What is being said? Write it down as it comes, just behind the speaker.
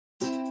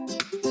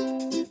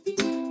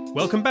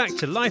Welcome back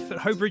to Life at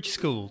Hobridge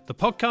School, the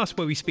podcast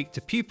where we speak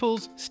to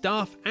pupils,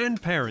 staff and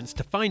parents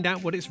to find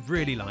out what it's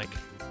really like.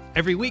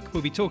 Every week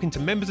we'll be talking to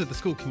members of the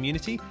school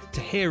community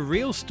to hear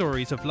real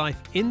stories of life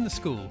in the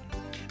school.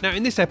 Now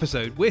in this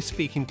episode we're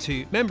speaking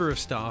to member of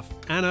staff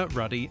Anna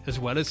Ruddy as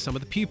well as some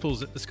of the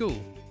pupils at the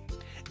school.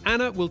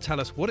 Anna will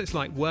tell us what it's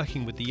like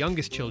working with the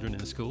youngest children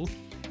in the school,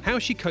 how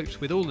she copes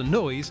with all the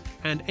noise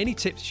and any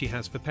tips she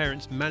has for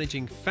parents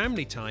managing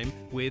family time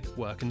with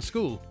work and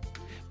school.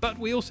 But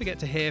we also get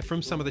to hear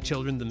from some of the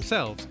children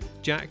themselves,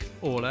 Jack,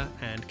 Orla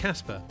and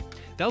Casper.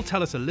 They'll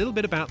tell us a little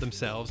bit about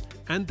themselves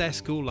and their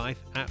school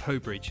life at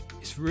Hobridge.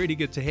 It's really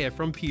good to hear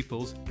from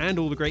pupils and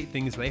all the great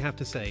things they have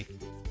to say.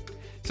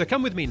 So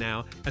come with me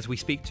now as we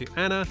speak to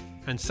Anna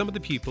and some of the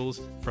pupils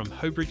from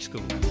Hobridge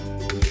School.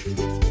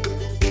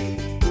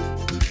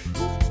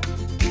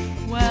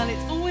 Well,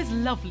 it's always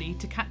lovely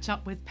to catch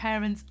up with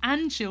parents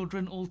and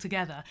children all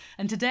together.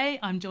 And today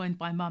I'm joined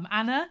by Mum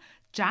Anna,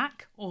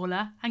 Jack,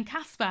 Orla and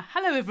Casper.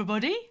 Hello,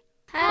 everybody.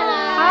 Hello.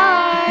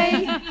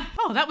 Hi.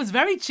 Oh, that was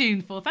very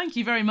tuneful. Thank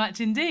you very much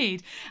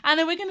indeed.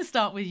 Anna, we're going to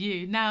start with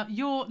you. Now,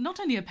 you're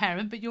not only a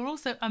parent, but you're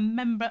also a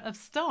member of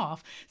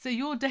staff. So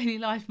your daily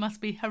life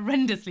must be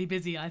horrendously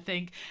busy, I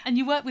think. And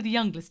you work with the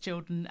youngest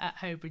children at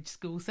Hobridge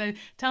School. So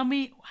tell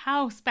me,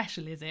 how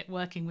special is it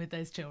working with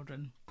those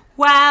children?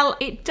 Well,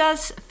 it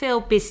does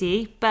feel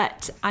busy,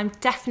 but I'm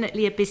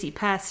definitely a busy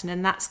person,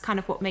 and that's kind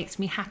of what makes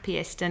me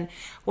happiest and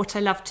what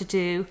I love to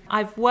do.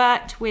 I've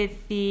worked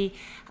with the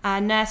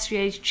nursery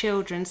age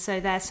children, so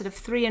they're sort of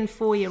 3 and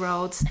 4 year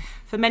olds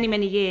for many,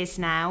 many years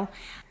now.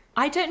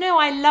 I don't know,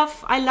 I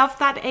love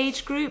that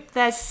age group.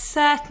 There's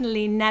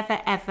certainly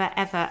never, ever,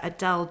 ever a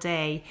dull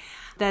day.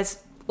 There's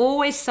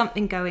always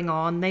something going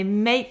on. They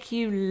make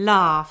you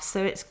laugh,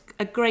 so it's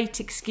a great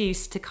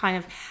excuse to kind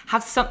of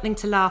have something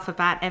to laugh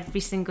about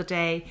every single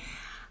day.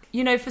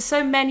 You know, for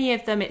so many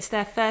of them, it's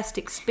their first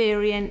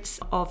experience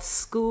of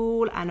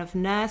school and of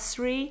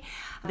nursery.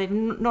 They've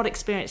not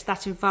experienced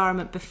that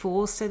environment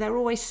before, so they're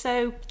always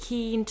so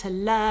keen to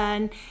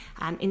learn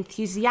and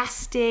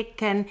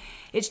enthusiastic, and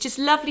it's just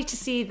lovely to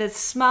see the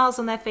smiles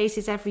on their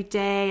faces every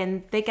day,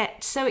 and they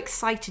get so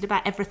excited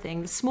about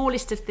everything. The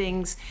smallest of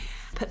things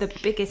put the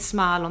biggest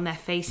smile on their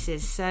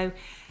faces. So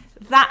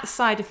that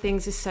side of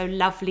things is so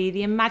lovely.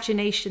 The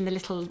imagination the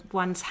little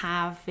ones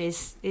have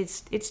is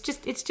it's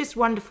just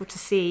wonderful to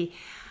see.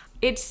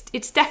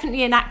 It's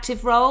definitely an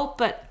active role,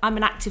 but I'm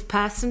an active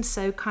person,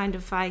 so kind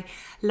of I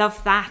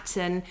love that.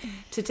 And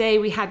today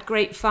we had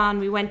great fun.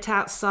 We went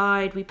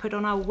outside, we put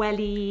on our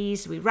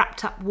wellies, we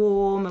wrapped up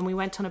warm, and we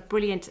went on a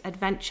brilliant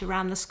adventure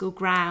around the school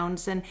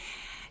grounds. And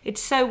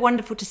it's so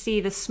wonderful to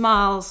see the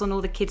smiles on all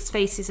the kids'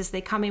 faces as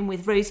they come in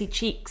with rosy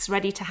cheeks,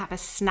 ready to have a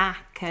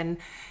snack. And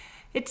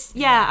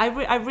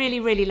I really,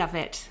 really love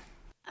it.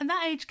 And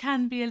that age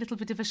can be a little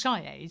bit of a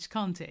shy age,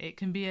 can't it? It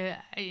can be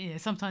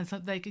sometimes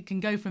they can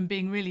go from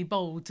being really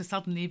bold to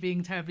suddenly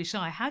being terribly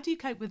shy. How do you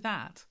cope with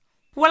that?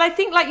 Well, I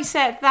think, like you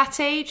said, that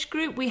age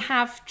group, we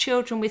have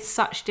children with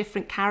such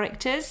different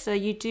characters. So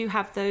you do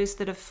have those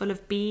that are full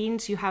of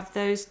beans, you have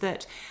those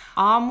that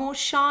are more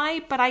shy,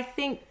 but I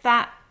think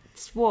that's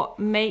what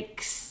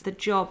makes the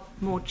job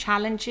more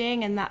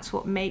challenging, and that's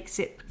what makes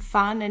it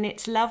fun. And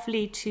it's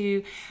lovely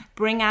to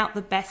bring out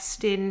the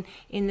best in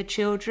the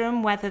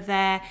children, whether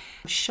they're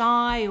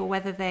shy or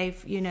whether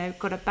they've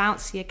got a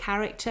bouncier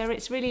character.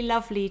 It's really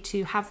lovely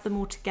to have them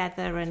all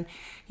together and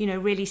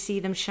really see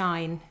them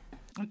shine.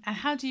 And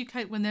how do you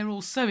cope when they're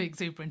all so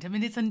exuberant? I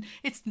mean,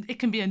 it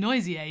can be a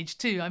noisy age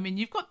too. I mean,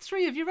 you've got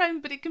 3 of your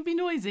own, but it can be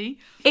noisy.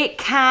 It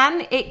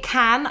can.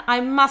 I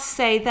must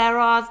say there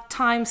are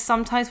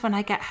sometimes when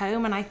I get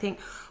home and I think,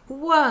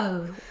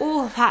 whoa,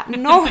 all that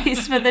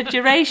noise for the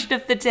duration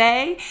of the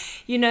day.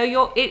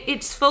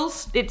 It's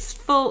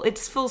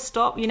full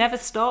stop. You never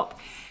stop.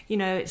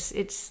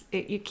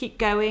 You keep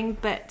going,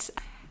 but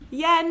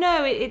yeah,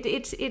 no,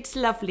 it's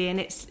lovely, and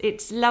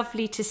it's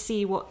lovely to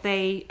see what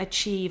they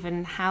achieve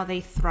and how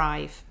they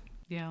thrive.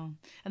 Yeah.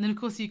 And then, of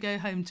course, you go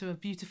home to a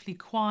beautifully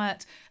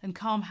quiet and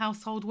calm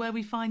household where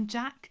we find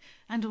Jack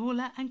and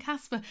Orla and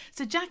Casper.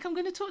 So, Jack, I'm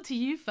going to talk to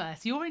you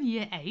first. You're in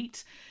year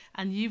 8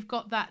 and you've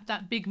got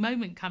that big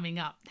moment coming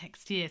up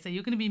next year. So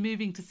you're going to be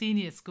moving to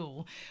senior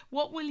school.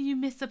 What will you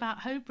miss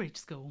about Hobridge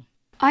School?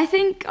 I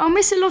think I'll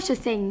miss a lot of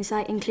things,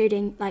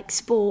 including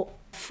sport,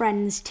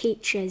 friends,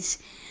 teachers.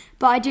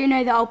 But I do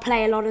know that I'll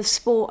play a lot of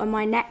sport at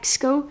my next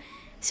school.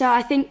 So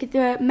I think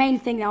the main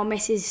thing that I'll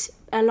miss is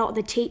a lot of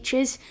the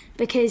teachers,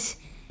 because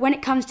when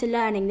it comes to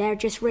learning, they're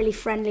just really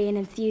friendly and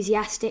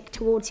enthusiastic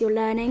towards your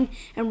learning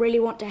and really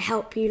want to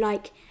help you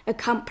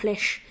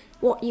accomplish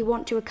what you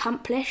want to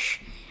accomplish.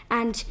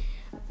 And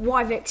what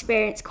I've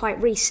experienced quite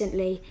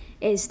recently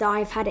is that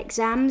I've had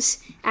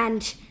exams,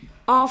 and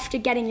after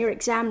getting your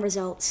exam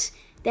results,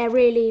 they're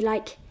really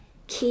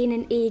keen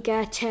and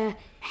eager to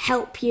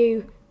help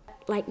you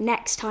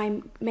next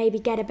time maybe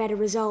get a better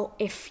result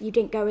if you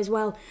didn't go as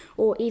well,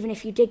 or even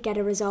if you did get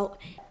a result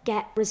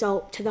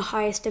to the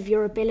highest of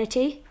your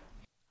ability.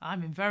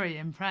 I'm very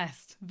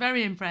impressed.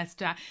 Very impressed,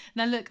 Jack.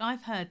 Now, look,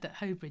 I've heard that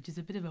Hobridge is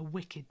a bit of a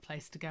wicked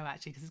place to go,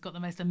 actually, because it's got the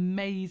most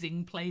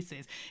amazing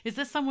places. Is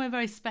there somewhere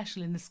very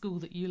special in the school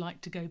that you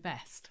like to go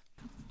best?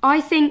 I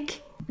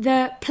think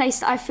the place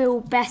that I feel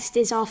best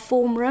is our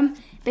form room,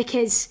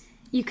 because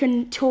you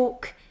can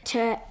talk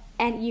to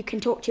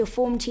your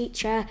form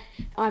teacher.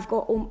 I've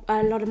got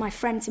a lot of my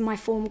friends in my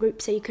form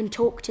group, so you can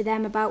talk to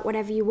them about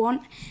whatever you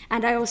want.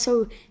 And I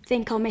also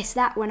think I'll miss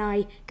that when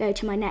I go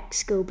to my next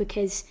school,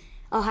 because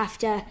I'll have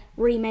to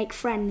remake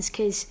friends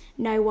because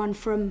no one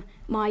from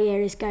my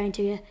year is going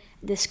to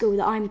the school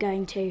that I'm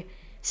going to.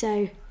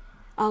 So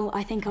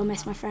I think I'll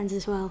miss my friends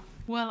as well.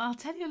 Well, I'll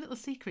tell you a little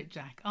secret,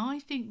 Jack. I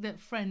think that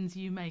friends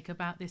you make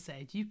about this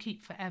age, you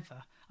keep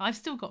forever. I've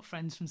still got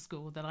friends from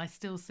school that I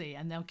still see,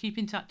 and they'll keep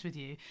in touch with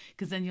you,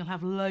 because then you'll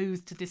have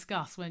loads to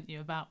discuss, won't you,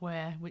 about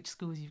which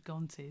schools you've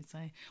gone to. So,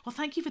 well,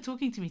 thank you for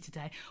talking to me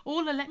today.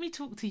 Orla, let me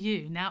talk to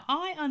you. Now,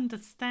 I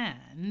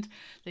understand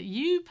that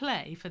you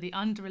play for the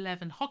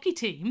under-11 hockey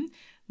team.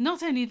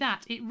 Not only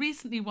that, it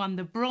recently won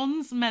the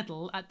bronze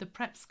medal at the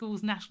Prep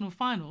Schools National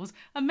Finals.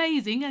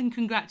 Amazing, and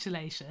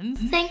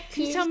congratulations. Thank you.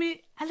 Can you tell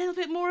me a little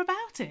bit more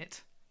about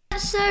it?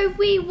 So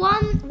we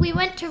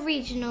went to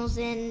regionals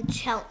in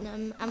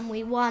Cheltenham and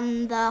we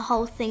won the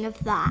whole thing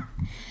of that.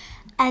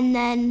 And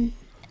then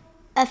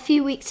a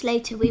few weeks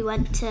later we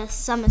went to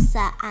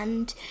Somerset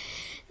and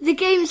the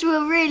games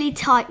were really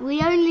tight.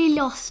 We only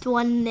lost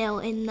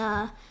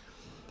 1-0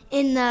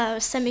 in the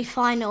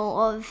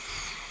semi-final of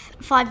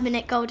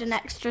 5-minute golden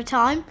extra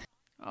time.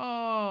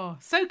 Oh,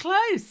 so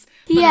close.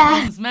 But Yeah.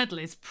 the bronze medal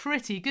is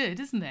pretty good,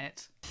 isn't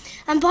it?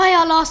 And by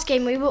our last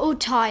game we were all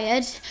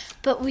tired,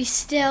 but we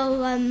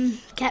still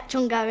kept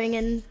on going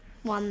and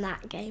won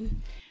that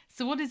game.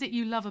 So what is it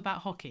you love about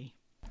hockey?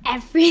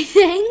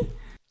 Everything.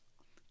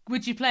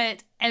 Would you play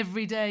it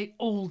every day,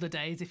 all the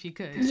days, if you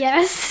could?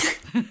 Yes.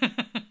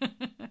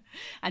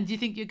 And do you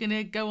think you're going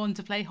to go on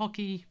to play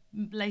hockey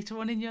later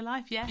on in your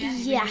life? Yeah? You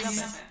really love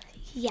Yes. it?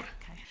 Yeah.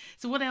 Okay.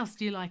 So what else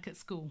do you like at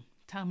school?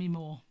 Tell me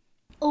more.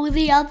 All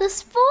the other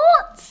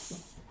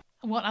sports.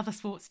 What other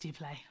sports do you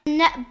play?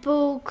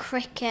 Netball,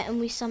 cricket, and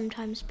we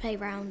sometimes play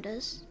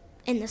rounders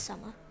in the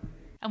summer.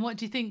 And what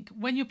do you think,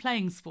 when you're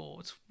playing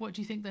sport, what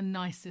do you think the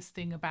nicest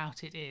thing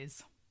about it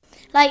is?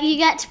 Like, you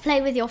get to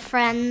play with your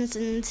friends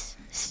and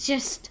it's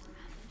just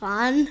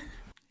fun.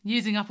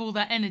 Using up all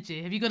that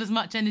energy. Have you got as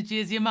much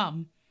energy as your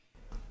mum?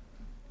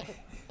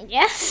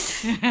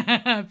 Yes.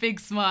 A big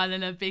smile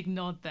and a big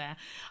nod there.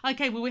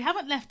 Okay, well, we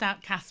haven't left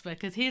out Casper,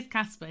 because here's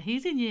Casper.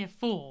 He's in year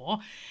 4.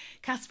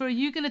 Casper, are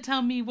you going to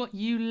tell me what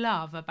you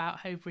love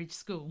about Hobridge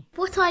School?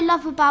 What I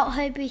love about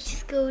Hobridge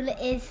School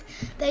is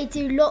they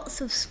do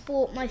lots of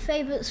sport. My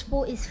favourite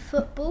sport is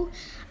football,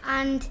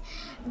 and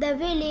they're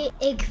really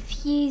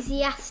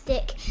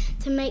enthusiastic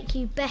to make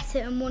you better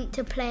and want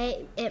to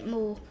play it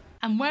more.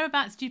 And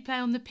whereabouts do you play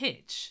on the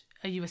pitch?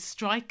 Are you a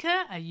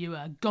striker? Are you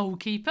a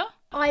goalkeeper?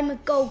 I'm a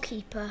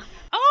goalkeeper.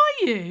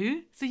 Are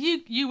you? So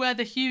you wear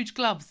the huge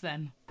gloves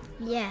then?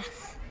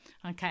 Yes.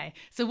 Okay,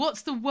 so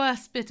what's the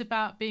worst bit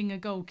about being a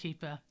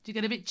goalkeeper? Do you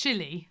get a bit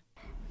chilly?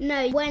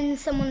 No, when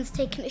someone's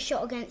taking a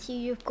shot against you,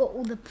 you've got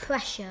all the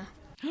pressure.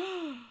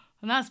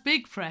 And that's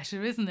big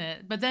pressure, isn't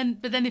it? But then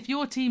if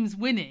your team's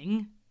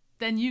winning,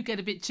 then you get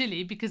a bit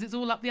chilly because it's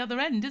all up the other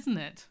end, isn't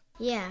it?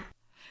 Yeah.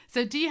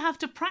 So do you have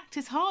to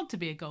practice hard to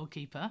be a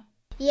goalkeeper?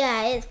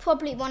 Yeah, it's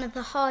probably one of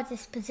the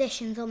hardest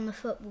positions on the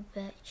football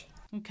pitch.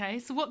 Okay,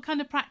 so what kind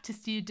of practice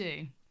do you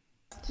do?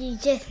 You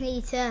just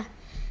need to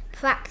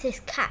practice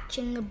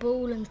catching the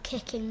ball and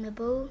kicking the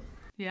ball.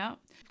 Yeah.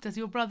 Does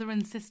your brother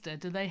and sister,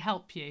 do they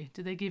help you?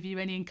 Do they give you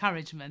any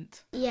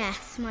encouragement?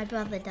 Yes, my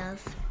brother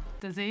does.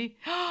 Does he?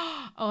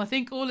 Oh, I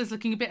think Orla's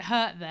looking a bit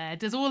hurt there.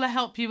 Does Orla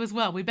help you as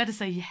well? We better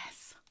say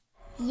yes.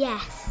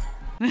 Yes.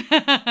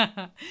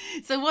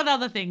 So what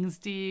other things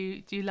do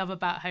you love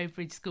about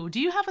Hobridge School? Do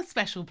you have a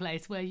special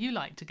place where you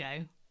like to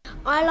go?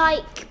 I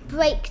like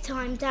break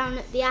time down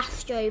at the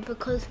Astro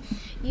because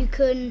you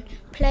can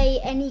play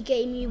any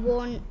game you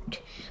want.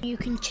 You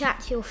can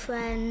chat to your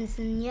friends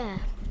and yeah.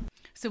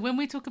 So when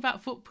we talk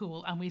about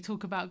football and we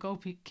talk about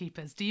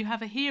goalkeepers, do you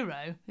have a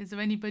hero? Is there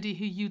anybody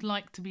who you'd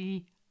like to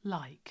be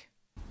like?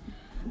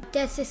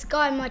 There's this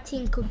guy on my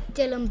team called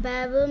Dylan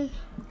Barham.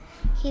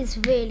 He's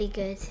really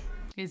good.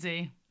 Is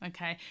he?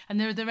 Okay.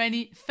 And are there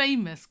any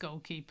famous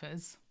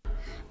goalkeepers?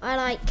 I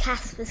like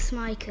Kasper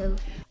Schmeichel.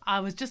 I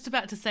was just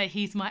about to say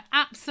he's my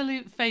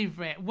absolute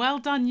favourite. Well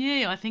done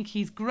you. I think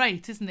he's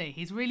great, isn't he?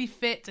 He's really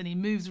fit and he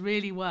moves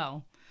really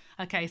well.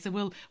 Okay, so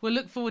we'll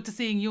look forward to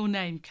seeing your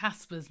name,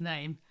 Kasper's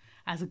name,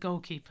 as a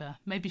goalkeeper,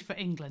 maybe for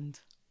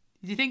England.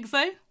 Do you think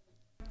so?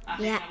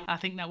 Yeah. I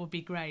think that would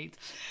be great.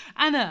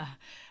 Anna,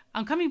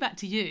 I'm coming back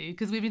to you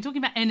because we've been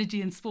talking about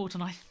energy and sport,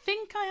 and I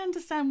think I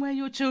understand where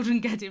your children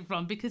get it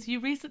from because you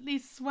recently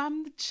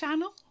swam the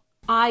Channel.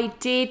 I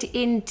did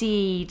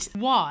indeed.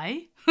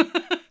 Why?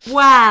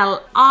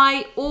 Well,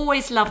 I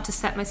always love to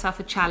set myself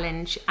a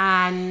challenge,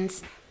 and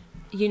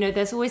you know,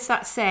 there's always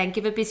that saying,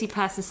 give a busy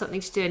person something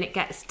to do and it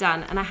gets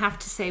done. And I have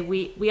to say,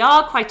 we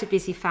are quite a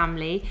busy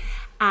family,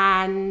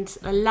 and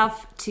I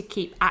love to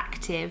keep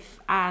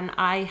active, and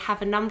I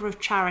have a number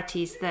of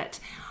charities that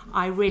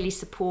I really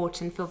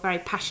support and feel very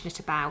passionate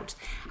about.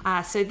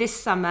 So this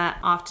summer,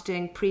 after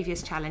doing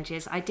previous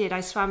challenges,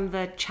 I swam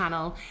the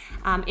Channel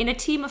in a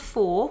team of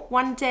 4.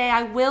 One day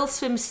I will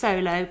swim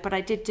solo, but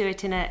I did do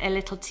it in a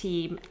little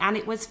team, and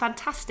it was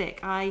fantastic.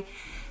 I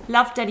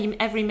loved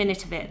every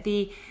minute of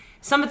it.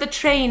 Some of the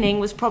training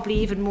was probably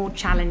even more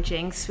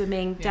challenging,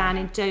 swimming down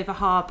in Dover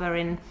Harbour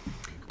in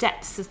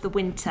depths of the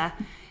winter.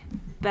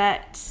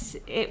 But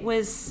it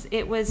was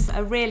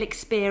a real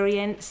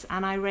experience,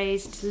 and I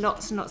raised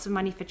lots and lots of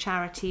money for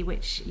charity,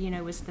 which,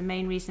 was the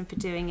main reason for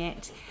doing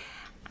it.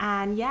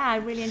 And yeah, I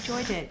really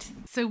enjoyed it.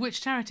 So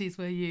which charity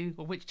were you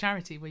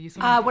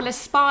swimming? Well,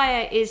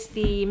 Aspire is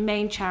the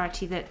main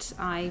charity that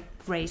I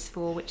raise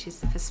for, which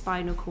is for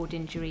spinal cord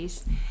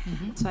injuries.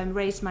 Mm-hmm. So I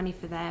raised money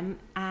for them.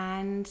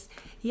 And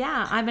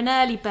yeah, I'm an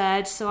early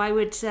bird, so I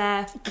would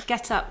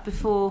get up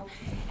before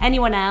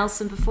anyone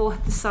else and before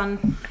the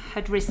sun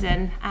had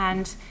risen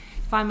and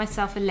find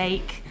myself a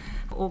lake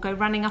or go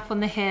running up on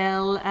the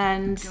hill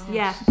and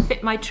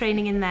fit my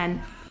training in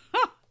then.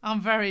 I'm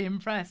very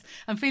impressed.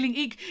 I'm feeling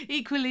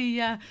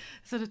equally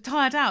sort of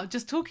tired out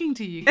just talking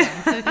to you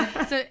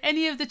guys. So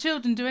any of the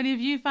children, do any of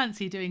you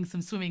fancy doing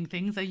some swimming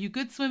things? Are you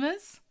good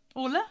swimmers?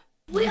 Orla?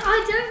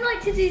 I don't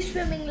like to do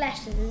swimming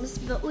lessons,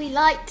 but we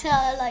like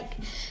to,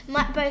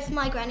 both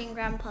my granny and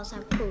grandpas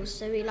have pools,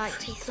 so we like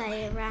to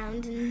play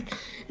around in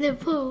the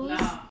pools.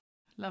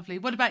 Lovely.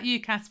 What about you,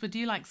 Casper? Do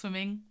you like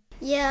swimming?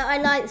 Yeah, I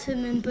like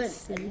swimming, but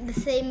the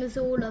same as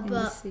Orla,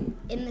 but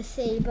in the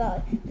sea,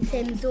 but the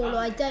same as Orla,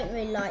 I don't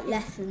really like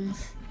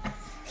lessons.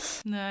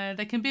 No,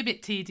 they can be a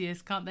bit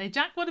tedious, can't they?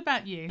 Jack, what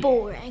about you?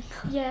 Boring.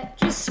 Yeah,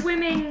 just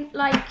swimming,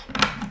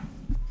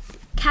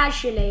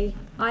 casually,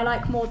 I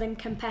like more than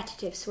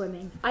competitive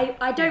swimming.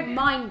 I don't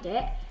mind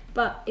it,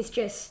 but it's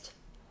just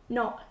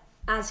not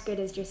as good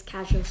as just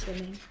casual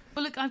swimming.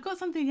 Well, look, I've got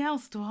something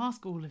else to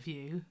ask all of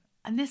you.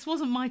 And this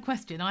wasn't my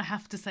question, I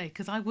have to say,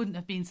 because I wouldn't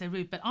have been so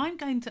rude. But I'm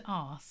going to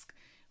ask,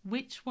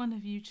 which one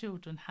of you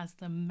children has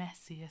the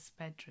messiest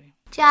bedroom?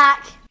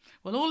 Jack.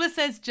 Well, Orla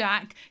says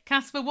Jack.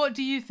 Casper, what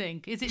do you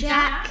think? Is it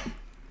Jack?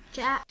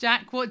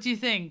 Jack, what do you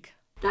think?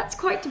 That's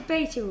quite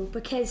debatable,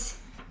 because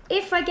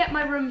if I get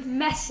my room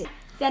messy,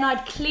 then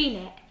I'd clean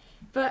it.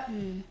 But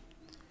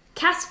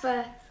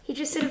Casper, he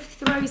just sort of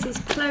throws his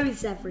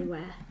clothes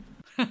everywhere.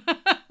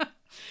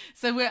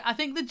 So I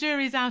think the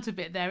jury's out a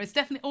bit there. It's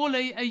definitely... Orla,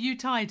 are you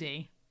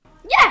tidy?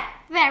 Yeah,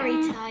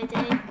 very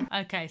tidy.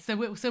 Okay,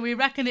 so we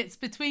reckon it's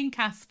between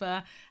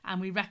Casper and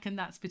we reckon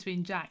that's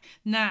between Jack.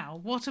 Now,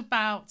 what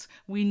about...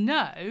 We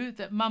know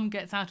that Mum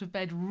gets out of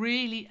bed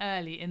really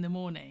early in the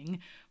morning.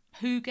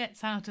 Who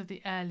gets out of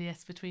the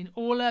earliest between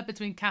Orla,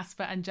 between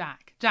Casper and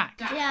Jack? Jack.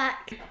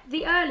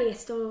 The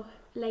earliest or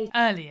latest?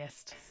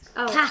 Earliest.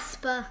 Oh.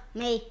 Casper.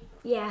 Me.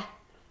 Yeah.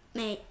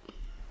 Me.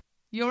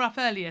 You're up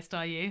earliest,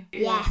 are you?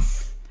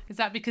 Yes. Is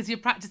that because you're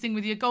practising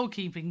with your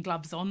goalkeeping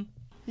gloves on?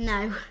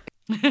 No.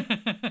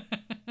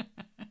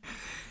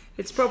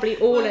 It's probably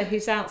Orla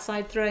who's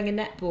outside throwing a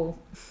netball.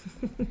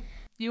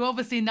 You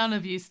obviously, none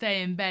of you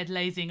stay in bed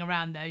lazing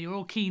around though. You're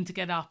all keen to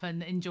get up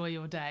and enjoy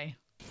your day.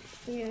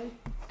 Yeah.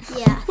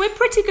 We're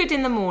pretty good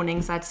in the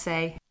mornings, I'd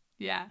say.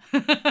 Yeah.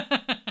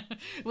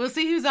 We'll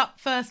see who's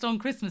up first on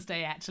Christmas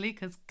Day, actually,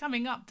 because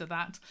coming up to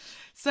that.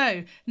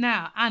 So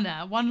now,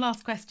 Anna, one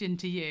last question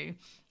to you.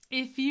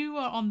 If you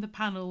were on the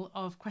panel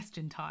of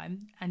Question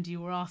Time and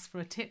you were asked for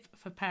a tip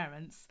for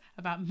parents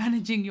about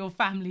managing your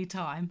family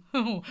time,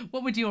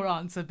 what would your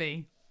answer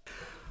be?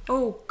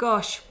 Oh,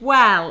 gosh.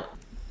 Well,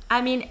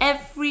 I mean,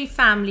 every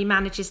family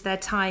manages their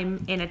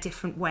time in a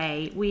different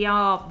way. We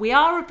are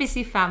a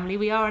busy family.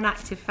 We are an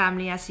active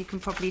family, as you can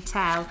probably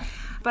tell.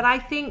 But I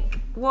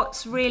think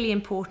what's really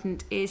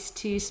important is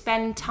to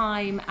spend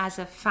time as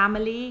a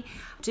family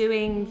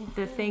doing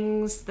the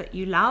things that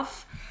you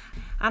love.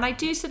 And I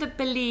do sort of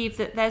believe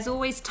that there's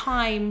always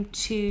time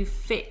to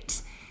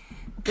fit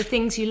the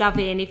things you love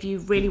in if you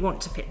really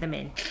want to fit them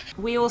in.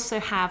 We also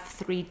have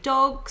 3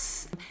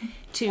 dogs,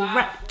 two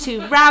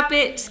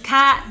rabbits,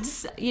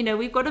 cats.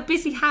 We've got a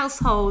busy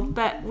household,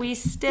 but we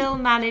still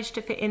manage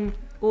to fit in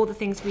all the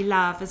things we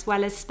love, as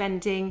well as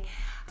spending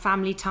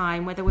family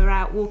time, whether we're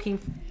out walking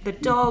the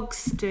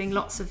dogs, doing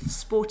lots of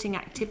sporting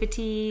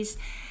activities.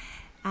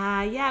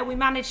 We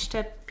manage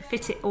to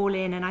fit it all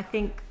in, and I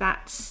think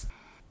that's...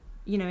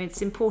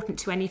 it's important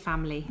to any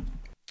family.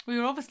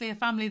 We're obviously a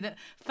family that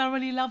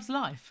thoroughly loves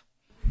life.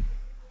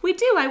 We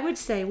do, I would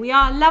say. We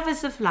are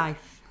lovers of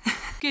life.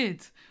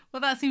 Good. Well,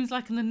 that seems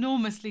like an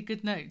enormously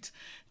good note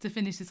to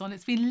finish this on.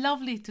 It's been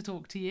lovely to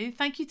talk to you.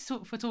 Thank you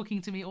for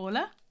talking to me,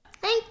 Orla.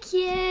 Thank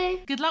you.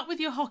 Good luck with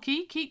your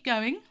hockey. Keep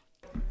going.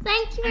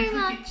 Thank you very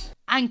much.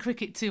 And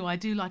cricket too. I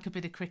do like a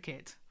bit of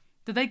cricket.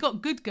 Do they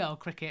got good girl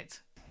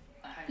cricket?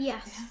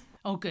 Yes.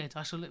 Oh, good.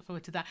 I shall look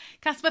forward to that.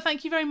 Casper,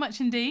 thank you very much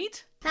indeed.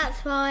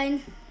 That's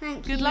fine.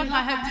 Thank you. Good luck.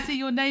 I hope to see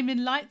your name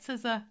in lights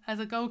as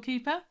a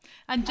goalkeeper.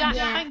 And Jack,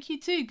 thank you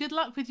too. Good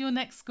luck with your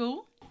next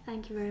school.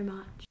 Thank you very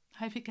much.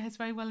 Hope it goes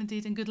very well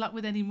indeed, and good luck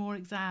with any more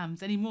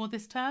exams. Any more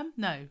this term?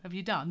 No. Have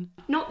you done?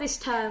 Not this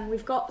term.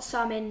 We've got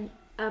some in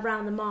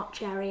around the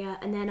March area,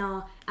 and then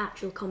our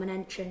actual common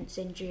entrance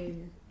in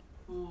June.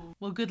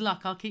 Well, good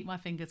luck. I'll keep my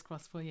fingers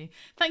crossed for you.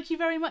 Thank you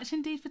very much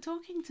indeed for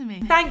talking to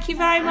me. Thank you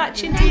very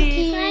much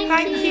indeed.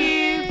 Thank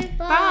you.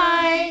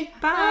 Bye.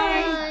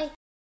 Bye.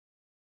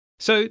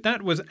 So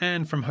that was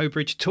Anne from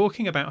Hobridge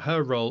talking about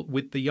her role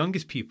with the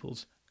youngest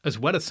pupils, as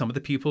well as some of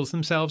the pupils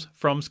themselves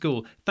from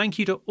school. Thank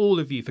you to all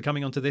of you for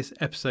coming onto this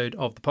episode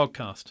of the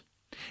podcast.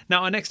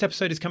 Now, our next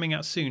episode is coming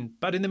out soon,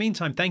 but in the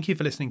meantime, thank you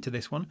for listening to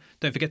this one.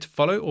 Don't forget to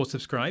follow or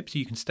subscribe so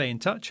you can stay in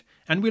touch,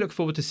 and we look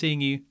forward to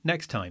seeing you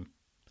next time.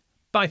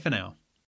 Bye for now.